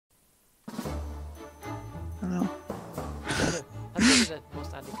though. That's probably the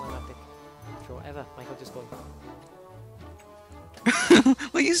most anticlimactic show ever. Michael just going.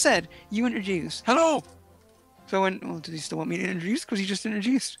 Well, you said you introduced. Hello. So I went. Well, does he still want me to introduce? Because he just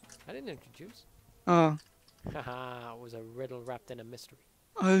introduced. I didn't introduce. Oh. Haha, it was a riddle wrapped in a mystery.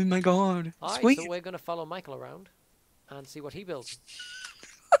 Oh my God. Alright, Sweet. so we're gonna follow Michael around and see what he builds.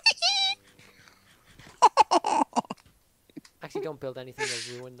 Actually, don't build anything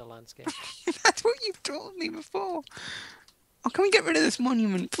that'll ruin the landscape. That's what you've told me before. Oh, can we get rid of this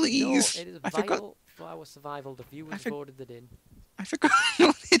monument, please? No, it is I forgot. vital for our survival. The viewers voted it in. I forgot.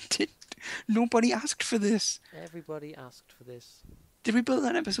 No, they did. Nobody asked for this. Everybody asked for this. Did we build that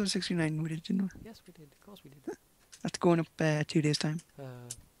in episode 69? We did, didn't we? Yes, we did. Of course we did. That's going up 2 days' time.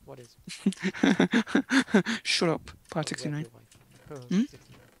 What is? Shut up. Part Oh, 69. Hmm?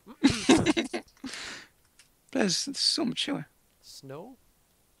 There's so much shower. Snow?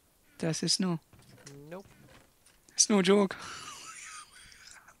 Did I say snow? Nope. Snow joke.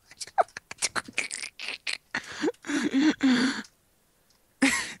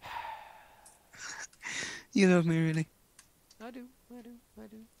 You love me, really. I do. I do. I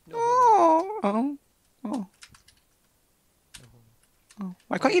do. No. Oh. No. Oh.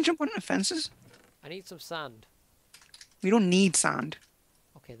 Why can't you jump on the fences? I need some sand. We don't need sand.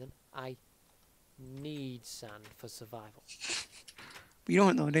 Okay then. I need sand for survival. We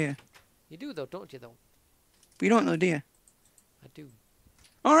don't know, do you? You do though, don't you though? We don't know, do you? I do.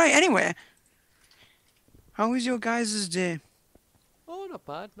 Alright, anyway. How was your guys' day? Oh, not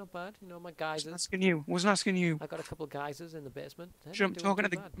bad, not bad. You know, my geysers. Asking you. Wasn't asking you. I got a couple of geysers in the basement. They're Sure, I'm not doing talking to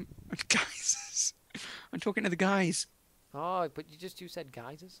too the bad. guys. I'm talking to the guys. Oh, but you said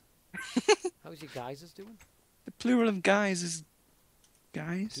geysers? How's your geysers doing? The plural of guys is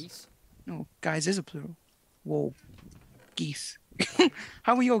guys. Geese? No, guys is a plural. Whoa, geese.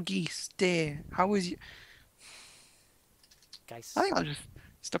 How were your geese day? How was you? Geese. I think I'll just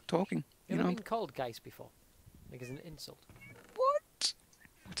stop talking. You You ever know been called geese before? Like as an insult. what?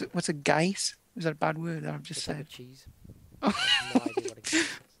 What's a geise? Is that a bad word that I've just It's like a said? cheese. Oh. I have no idea what a geese is.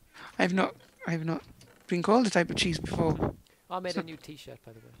 I have not been called a type of cheese before. Oh, I made a new T-shirt,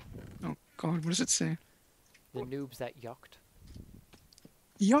 by the way. Oh God, what does it say? The noobs that yocked.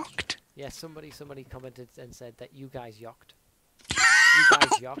 Yocked. Yeah, somebody commented and said that you guys yocked. You guys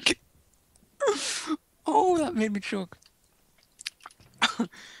yocked. Oh, that made me choke.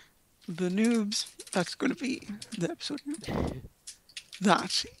 The noobs. That's going to be the episode.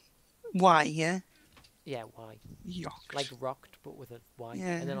 That. Why? Yeah. Yeah, why? Yocked. Like rocked, but with a Y.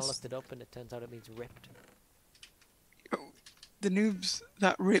 And then I Yes. looked it up, and it turns out it means ripped. The noobs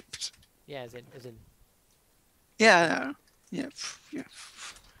that ripped. Yeah, as in. Yeah. Yeah,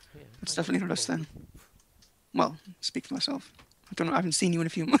 That's I definitely got not us cool. then. Well, speak for myself. I don't know. I haven't seen you in a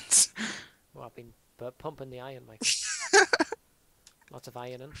few months. Well, I've been pumping the iron, Mike. Lots of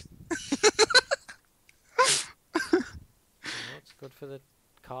ironing. It's good for the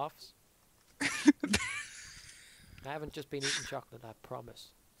calves. I haven't just been eating chocolate, I promise.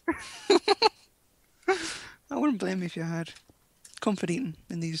 I wouldn't blame you if you had comfort eating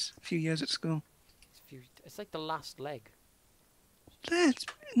in these few years at school. It's like the last leg. That's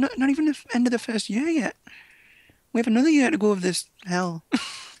not even the end of the first year yet. We have another year to go of this hell.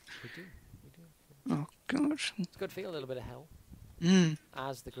 We do. Oh, God. It's good to feel a little bit of hell. Mm.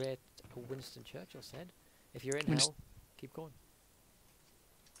 As the great Winston Churchill said, if you're in Winst- hell, keep going.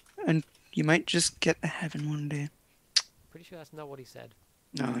 And you might just get to heaven one day. Pretty sure that's not what he said.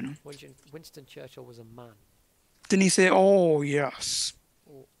 No, I know. Winston Churchill was a man. Didn't he say, oh, yes?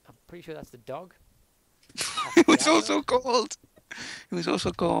 Oh, I'm pretty sure that's the dog. It was also called. It was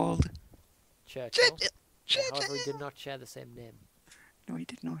also called. Churchill. However, he did not share the same name. No, he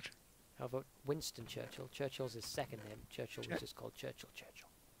did not. How about Winston Churchill? Churchill's his second name. Churchill was just called Churchill.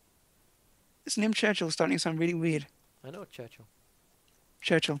 This name Churchill is starting to sound really weird. I know Churchill.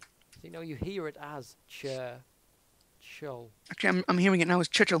 Churchill. So, you know, you hear it as Churchill. Actually, I'm hearing it now as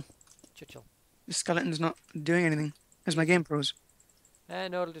Churchill. Churchill. The skeleton's not doing anything. As my game pros. No,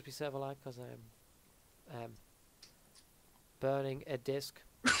 it'll just be server lag because I'm burning a disc.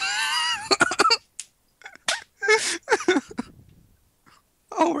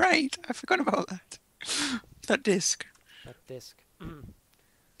 Oh, right. I forgot about that. That disc. That disc.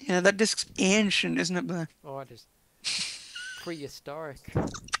 Yeah, that disc's ancient, isn't it, Blair? Oh, it is prehistoric.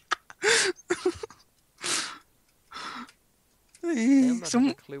 They'll not have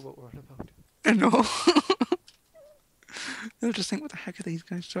a clue what we're on about. I know. They'll just think, what the heck are these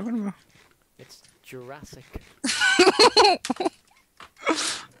guys talking about? It's Jurassic.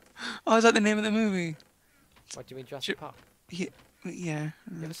 Oh, is that the name of the movie? What do you mean, Jurassic Park? Yeah. You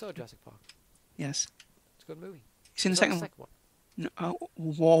ever saw Jurassic Park? Yes. It's a good movie. You seen the There's not a second one? second one. No. Oh,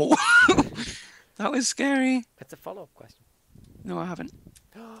 whoa. That was scary. It's a follow-up question. No, I haven't.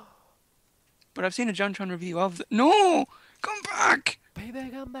 But I've seen a JonTron review of the... No! Come back! Baby,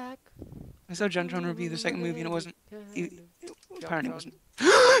 come back. I saw JonTron review the second movie and it wasn't... apparently it wasn't.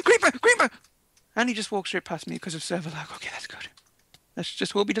 Creeper! Creeper! And he just walked straight past me because of server lag. Okay, that's good. Let's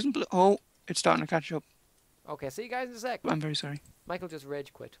just hope he doesn't... Oh, it's starting to catch up. Okay, see you guys in a sec. I'm very sorry. Michael just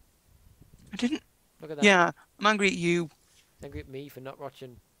rage quit. I didn't... Look at that. Yeah, I'm angry at you. Angry at me for not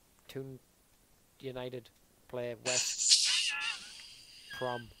watching Toon United play West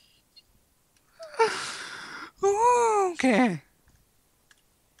Prom. Oh, okay.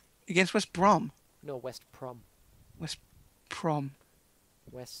 Against West Brom. No, West Prom. West Prom.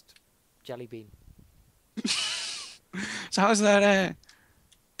 West Jellybean. So how's that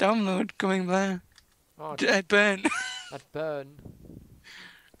download going there? Oh, Burn. that burn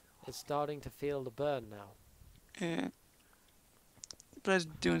is starting to feel the burn now. Yeah. But I was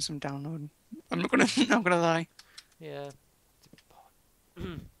doing some downloading. I'm not gonna lie. Yeah.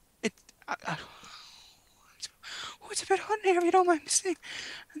 It's a bit hot in here if you don't mind me saying.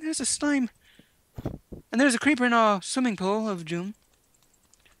 And there's a slime. And there's a creeper in our swimming pool of doom.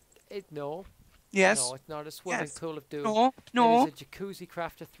 No. Yes. No, it's not a swimming pool of doom. No. No. It is a Jacuzzi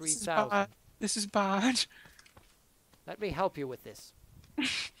Crafter 3000. This is bad. Let me help you with this.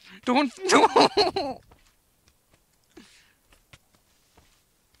 Don't. No.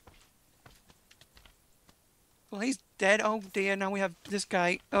 Well, he's dead. Oh dear. Now we have this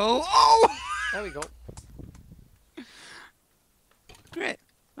guy. Oh. Oh. There we go. Great.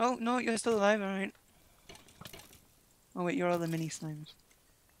 Oh, no, you're still alive, alright. Oh, wait, you're all the mini slimes.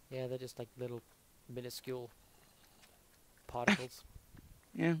 Yeah, they're just like little minuscule particles.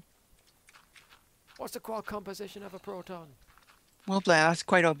 Yeah. What's the quark composition of a proton? Well, Blair, that's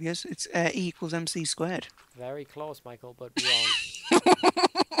quite obvious. It's E equals MC squared. Very close, Michael, but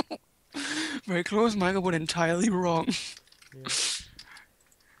wrong. Very close, Michael, but entirely wrong. Yeah.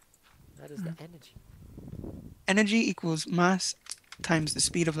 That is the energy. Energy equals mass times the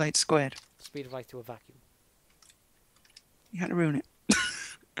speed of light squared. Speed of light to a vacuum. You had to ruin it.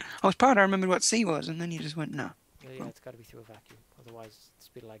 I was proud I remembered what C was, and then you just went, no. Yeah, it's got to be through a vacuum. Otherwise, the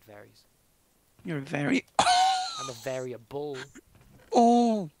speed of light varies. You're a very... I'm a variable.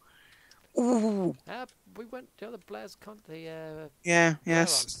 Oh! Ooh! We went to the Blair's Yeah, Blair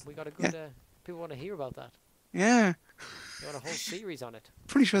yes. on. We got a good... people want to hear about that. Yeah. They want a whole series on it.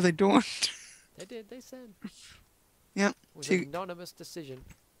 Pretty sure they don't. They did, they said. Yeah. It was an anonymous decision.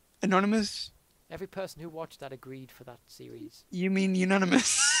 Anonymous? Every person who watched that agreed for that series. You mean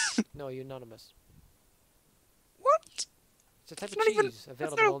unanimous? No, unanimous. What? It's a type It's of not even- cheese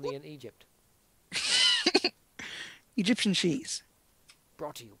that's available not- only in Egypt. Egyptian cheese.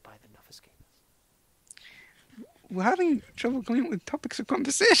 Brought to you by the Novice Gamers. We're having trouble coming up with topics of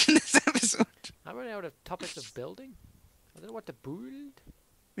conversation this episode. I'm running out of topics of building. I don't know what to build.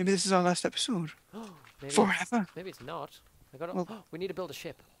 Maybe this is our last episode. Maybe Forever. Maybe it's not. I got. Well- We need to build a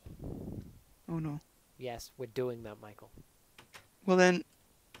ship. Oh no. Yes, we're doing that, Michael. Well then,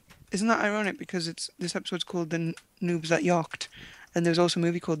 isn't that ironic? Because this episode's called The Noobs That Yocked, and there's also a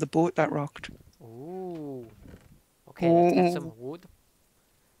movie called The Boat That Rocked. Ooh. Okay, let's get some wood.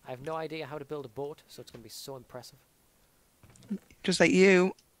 I have no idea how to build a boat, so it's going to be so impressive. Just like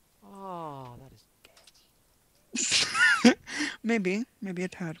you. Oh, that is gay. Maybe a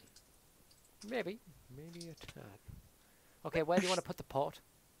tad. Maybe a tad. Okay, where do you want to put the pot?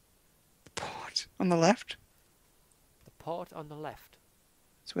 The port on the left. The pot on the left.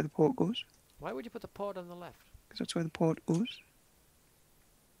 That's where the port goes. Why would you put the pot on the left? Because that's where the port goes.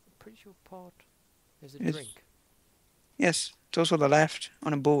 I'm pretty sure pot is a Yes. drink. Yes, it's also the left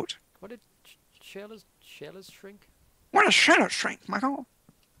on a boat. What did sailors drink? What a shadow strength, Michael!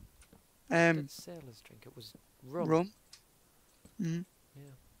 What did sailors drink? It was rum. Rum. Mm. Yeah.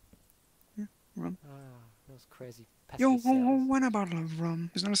 Yeah, rum. Ah, those crazy pesky Yo, sailors. what about love rum?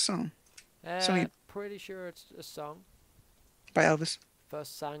 Is that a song? Sorry. Pretty sure it's a song. By Elvis.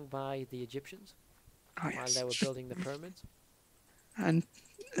 First sang by the Egyptians Oh, while yes. they were building the pyramids. And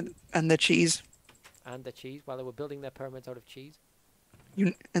the cheese. And the cheese, while they were building their pyramids out of cheese.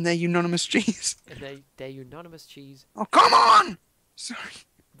 And their unanimous cheese. And their unanimous cheese Oh, come on! Sorry.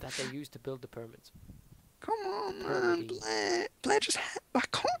 that they used to build the pyramids. Come on, man. Pyramidine. Blair just... I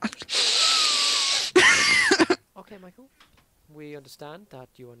can't. Okay, Michael. We understand that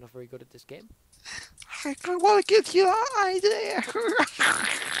you are not very good at this game. I want to give you an idea.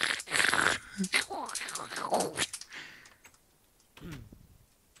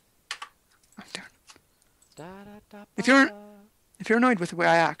 I'm done. If you're annoyed with the way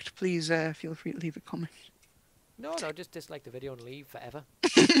I act, please feel free to leave a comment. No, no, just dislike the video and leave forever.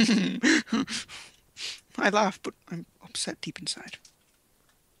 I laugh, but I'm upset deep inside.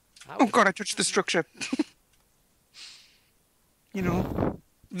 I Oh would. god, I touched the structure. You know,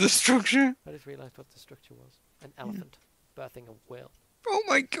 the structure. I just realised what the structure was. An elephant birthing a whale. Oh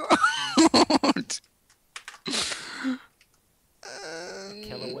my god.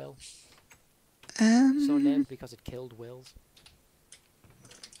 Killer whale. So Um, named because it killed whales.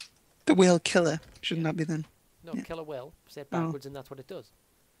 the whale killer. Shouldn't Yeah. that be then? No, Yeah. killer whale. Say it backwards and that's what it does.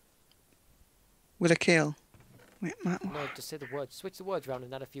 With a kale. Wait, Matt. No, just say the words. Switch the words around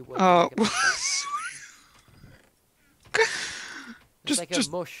and add a few words to Oh. make it make sense. It's like a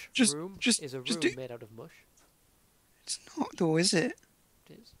mush room is a room made out of mush. It's not though, is it?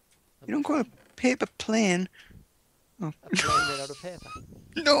 It is. You don't call a paper plane. Oh. A plane made out of paper.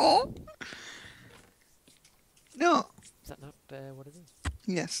 No. No. Is that not what it is?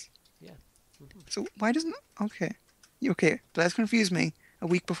 Yes. Yeah. So why doesn't? Okay. Okay. That's confused me. A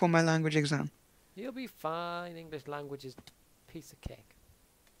week before my language exam. You'll be fine. English language is a piece of cake.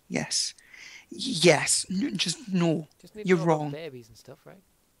 Yes. Yes. Just no. Just need You're to know wrong. about babies and stuff, right?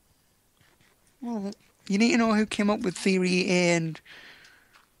 Well, you need to know who came up with theory A and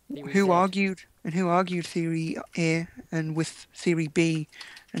Theory who Z. argued theory A and with theory B,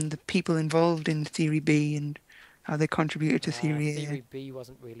 and the people involved in theory B and how they contributed to theory A. Theory B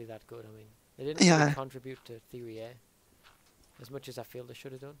wasn't really that good. I mean, they didn't really contribute to theory A as much as I feel they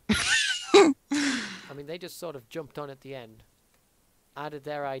should have done. I mean, they just sort of jumped on at the end, added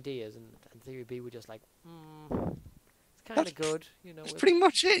their ideas, and theory B were just like, it's kind of good, you know. That's pretty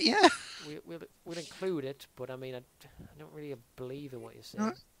much it, yeah. We'll include it, but I mean, I don't really believe in what you're saying.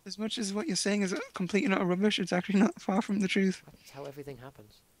 Not as much as what you're saying is complete and utter rubbish, it's actually not far from the truth. That's how everything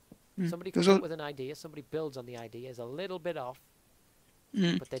happens. Mm. Somebody comes up with an idea, somebody builds on the idea, is a little bit off,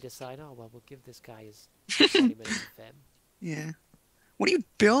 but they decide, oh, well, we'll give this guy his 20 minutes of fame. Yeah. What are you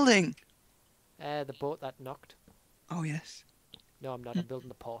building? The boat that knocked. Oh, yes. No, I'm not. I'm building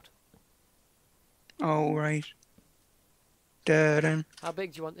the port. Oh, right. Dun. How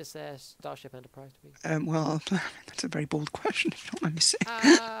big do you want this Starship Enterprise to be? Well, that's a very bold question, if you don't mind me saying.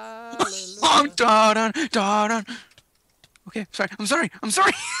 Oh, dun. Okay, sorry. I'm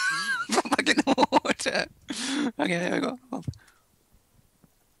sorry. From back in the water. Okay, there we go. Oh.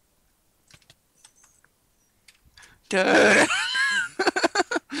 Dun.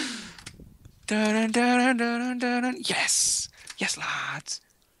 Dun. Yes, lads.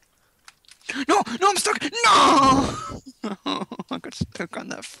 No, I'm stuck. No. I got stuck on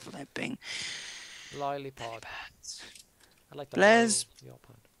that flipping. Lollipop. I like the Blaze. your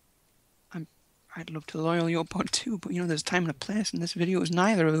pod. I'd love to loyal your pod too, but you know there's time and a place, and this video is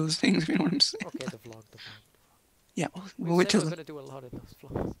neither of those things. If you know what I'm saying. Okay, the vlog. Yeah, we'll wait till. We're gonna do a lot of those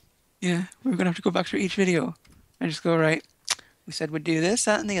vlogs. Yeah, we're gonna have to go back through each video and just go right. We said we'd do this,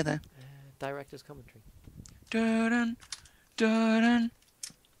 that, and the other. Director's commentary. Dun dun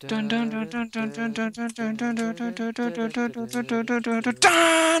dun dun dun dun dun dun dun dun dun dun dun dun dun dun dun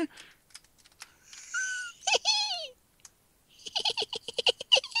dun.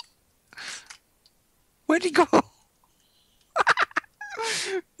 Where'd he go?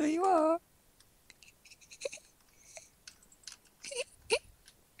 There you are.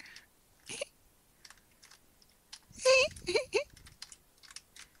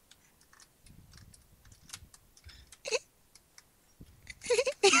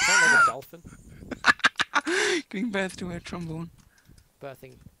 Sound like a dolphin Giving birth to a trombone.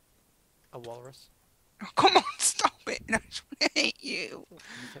 birthing a walrus. Oh, come on, stop it. I just want to hate you.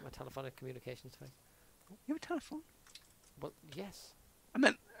 Take my telephonic communications thing. You have a telephone? Well, yes. I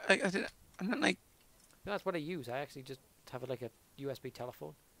meant like No, that's what I use. I actually just have it like a USB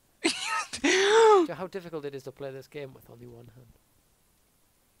telephone. Do you know how difficult it is to play this game with only one hand?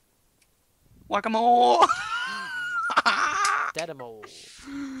 Whack-a-mole. Dead-a-mole.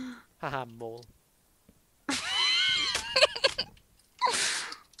 Haha, mole.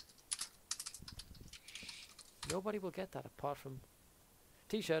 Nobody will get that apart from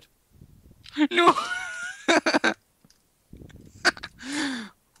T-shirt. No.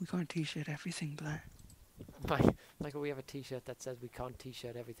 We can't T-shirt everything, Blair. Michael, we have a T-shirt that says we can't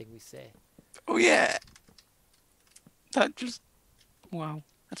T-shirt everything we say. Oh yeah. That just wow.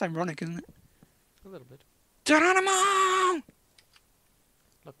 That's ironic, isn't it? A little bit. Geronimo!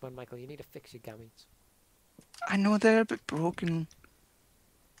 Look, man, Michael, you need to fix your gametes. I know they're a bit broken.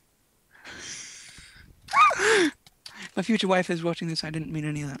 My future wife is watching this. I didn't mean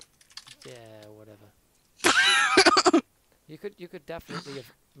any of that. Yeah, whatever. You could definitely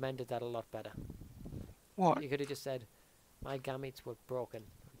have mended that a lot better. What? You could have just said, my gametes were broken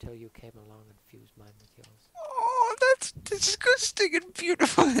until you came along and fused mine with yours. That's disgusting and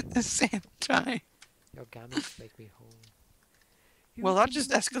beautiful at the same time. Your gametes make me whole. Well, that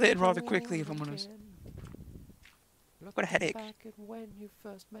just escalated rather quickly, if I'm honest. I've got a headache. Back at when you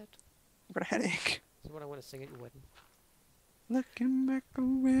first met. I've got a headache. This is what I want to sing at your wedding. Looking back at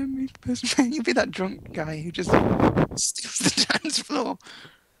when we first met. You'd be that drunk guy who just steals the dance floor.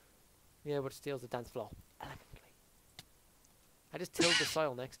 Yeah, but steals the dance floor elegantly. I just tilled the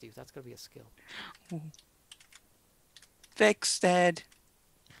soil next to you. That's going to be a skill. Ooh. Vikstead.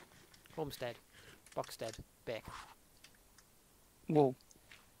 Homestead. Boxstead. Beck. Whoa.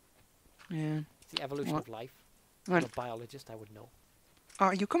 Yeah. It's the evolution of life. Right. I'm a biologist, I would know. Oh,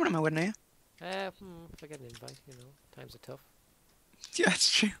 are you coming to my wedding, are you? If I get an invite, you know, times are tough. Yeah,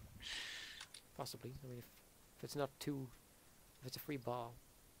 that's true. Possibly. I mean, if it's not too... If it's a free ball.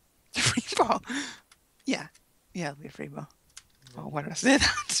 A free ball? Yeah. Yeah, it'll be a free ball. Oh, why did I say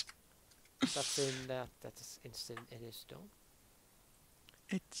that? That's in stone.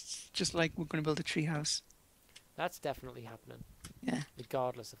 It's just like we're going to build a treehouse. That's definitely happening. Yeah.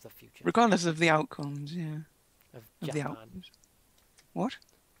 Regardless of the future. Regardless of the outcomes, yeah. Of the Japan. outcomes. What?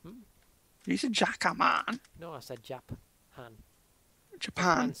 Hmm? You said Japan. No, I said Japan.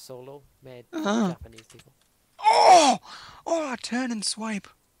 Japan. Han Solo made Japanese people. Oh! Oh, turn and swipe.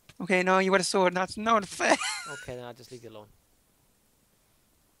 Okay, no, you got a sword. That's not fair. Okay, then I'll just leave you alone.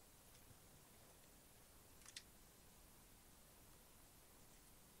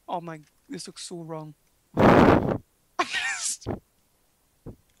 Oh my, this looks so wrong. My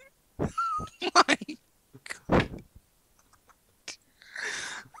God.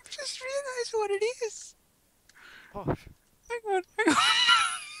 I've just realized what it is. What? Hang on.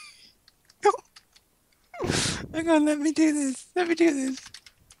 No. Hang on, let me do this. Let me do this.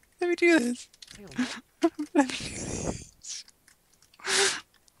 Let me do this. Hang on. Let me do this.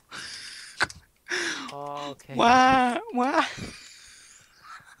 Oh, okay. Why? Why?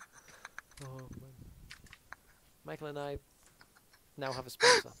 Oh, man. Michael and I now have a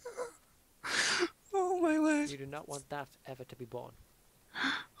sponsor. Oh my word. You do not want that ever to be born.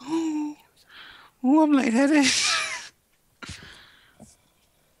 Oh, I'm lightheaded.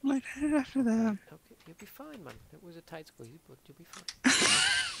 I'm lightheaded after that. Okay, you'll be fine, man. It was a tight squeeze, but you'll be fine.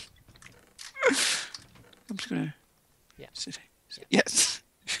 I'm just gonna. Yeah. Sit. Yeah. Yes.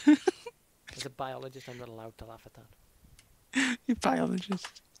 As a biologist, I'm not allowed to laugh at that. You're a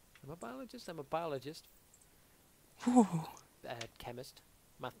biologist. I'm a biologist. I'm a biologist. Ooh. Chemist,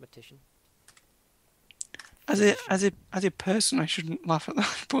 mathematician. As a person, I shouldn't laugh at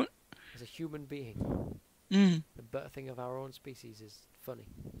that, but As a human being, the birthing of our own species is funny.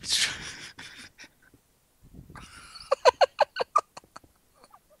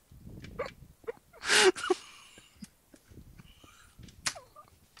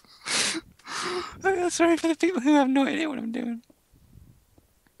 I feel sorry for the people who have no idea what I'm doing.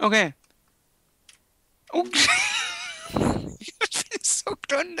 Okay. Oh, it's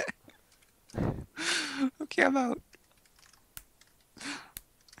sucked under. Okay, I'm out.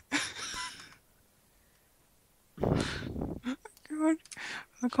 God,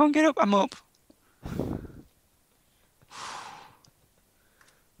 I can't get up. I'm up.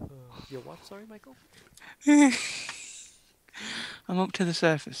 You're what? Sorry, Michael? I'm up to the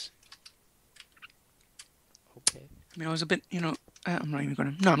surface. Okay. I mean, I was a bit, I'm not even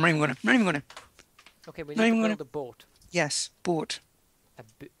gonna. No, I'm not even gonna. Okay, we Not need to even build a boat. Yes, boat.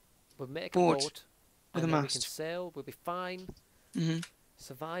 We'll make Boat a boat. with a and then mast. we can sail. We'll be fine. Mhm.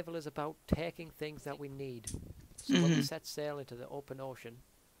 Survival is about taking things that we need. So when we set sail into the open ocean,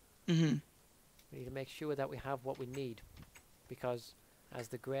 Mhm. we need to make sure that we have what we need. Because, as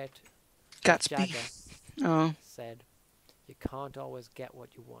the great Gatsby. Jagger Oh, said, you can't always get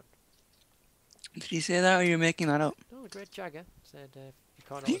what you want. did he say that, or are you making that up? No, the great Jagger said, you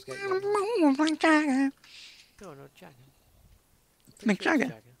can't always get what you want. Jagger. No, not Jagger. Mick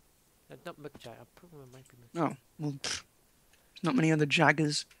Jagger. Not Mick Jagger. I probably might be Mick. Oh, well, not many other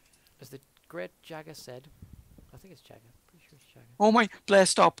Jaggers. As the great Jagger said, I think it's Jagger. Pretty sure it's Jagger. Oh my, Blair,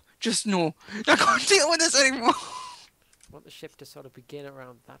 stop. Just no. I can't deal with this anymore. I want the ship to sort of begin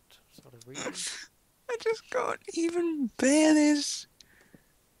around that sort of region. I just can't even bear this.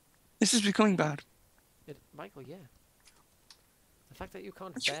 This is becoming bad. Michael, yeah. The fact that you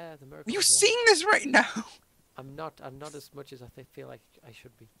can't bear the miracle. Are you seeing this right now? I'm not as much as I feel like I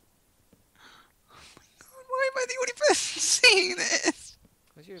should be. Oh my God, why am I the only person seeing this?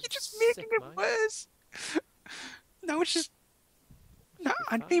 You're just making it worse. No, it's just... No,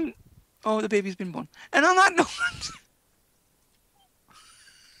 I didn't even... Oh, the baby's been born. And on that note...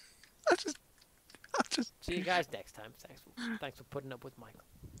 I'll just... See you guys next time. Thanks for putting up with Michael.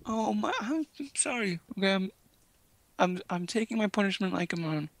 Oh my... I'm sorry. Okay, I'm taking my punishment like a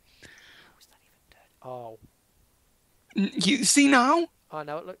man. How is that even dead? Oh. You see now? Oh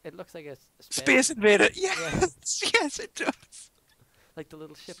no, it looks like a Space Invader. Yeah. Yes, yes, it does. Like the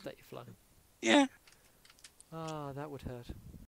little ship that you're flying. Yeah. Ah, that would hurt.